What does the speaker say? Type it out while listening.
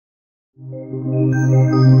What's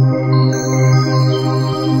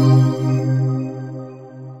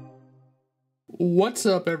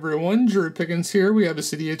up everyone, Drew Pickens here. We have a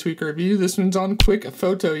Cydia tweak review. This one's on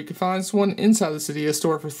QuickPhoto. You can find this one inside the Cydia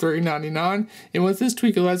store for $3.99. And what this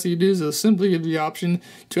tweak allows you to do is it'll simply give you the option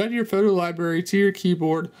to add your photo library to your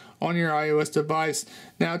keyboard on your iOS device.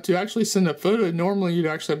 Now, to actually send a photo, normally you'd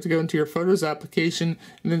actually have to go into your Photos application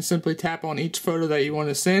and then simply tap on each photo that you want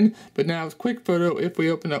to send. But now with QuickPhoto, if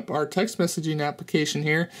we open up our text messaging application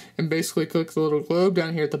here and basically click the little globe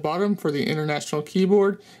down here at the bottom for the international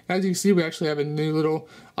keyboard, as you can see, we actually have a new little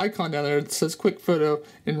icon down there that says QuickPhoto,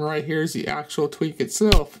 and right here is the actual tweak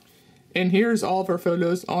itself. And here's all of our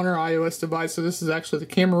photos on our iOS device. So this is actually the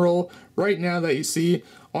camera roll right now that you see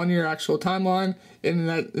on your actual timeline, and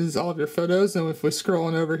that is all of your photos. And if we scroll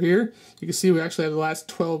on over here, you can see we actually have the last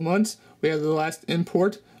 12 months, we have the last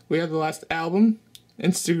import, we have the last album,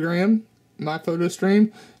 Instagram, my photo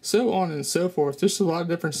stream, so on and so forth. There's a lot of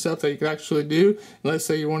different stuff that you could actually do. Let's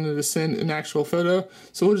say you wanted to send an actual photo,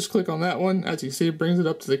 so we'll just click on that one. As you can see, it brings it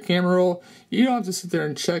up to the camera roll. You don't have to sit there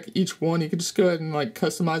and check each one. You can just go ahead and like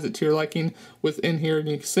customize it to your liking within here, and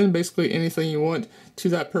you can send basically anything you want to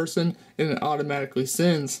that person, and it automatically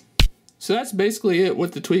sends. So that's basically it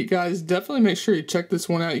with the tweak, guys. Definitely make sure you check this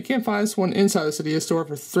one out. You can find this one inside the Cydia store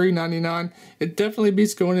for $3.99. It definitely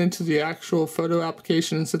beats going into the actual photo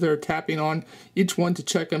application and sit there tapping on each one to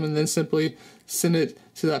check them and then simply send it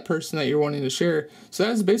to that person that you're wanting to share. So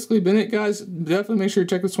that's basically been it, guys. Definitely make sure you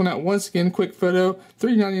check this one out. Once again, QuickPhoto,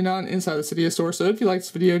 $3.99 inside the Cydia store. So if you like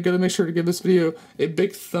this video, gotta make sure to give this video a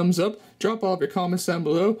big thumbs up. Drop all of your comments down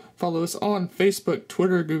below. Follow us on Facebook,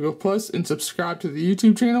 Twitter, Google+, and subscribe to the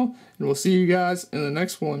YouTube channel. And we'll see you guys in the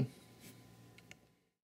next one.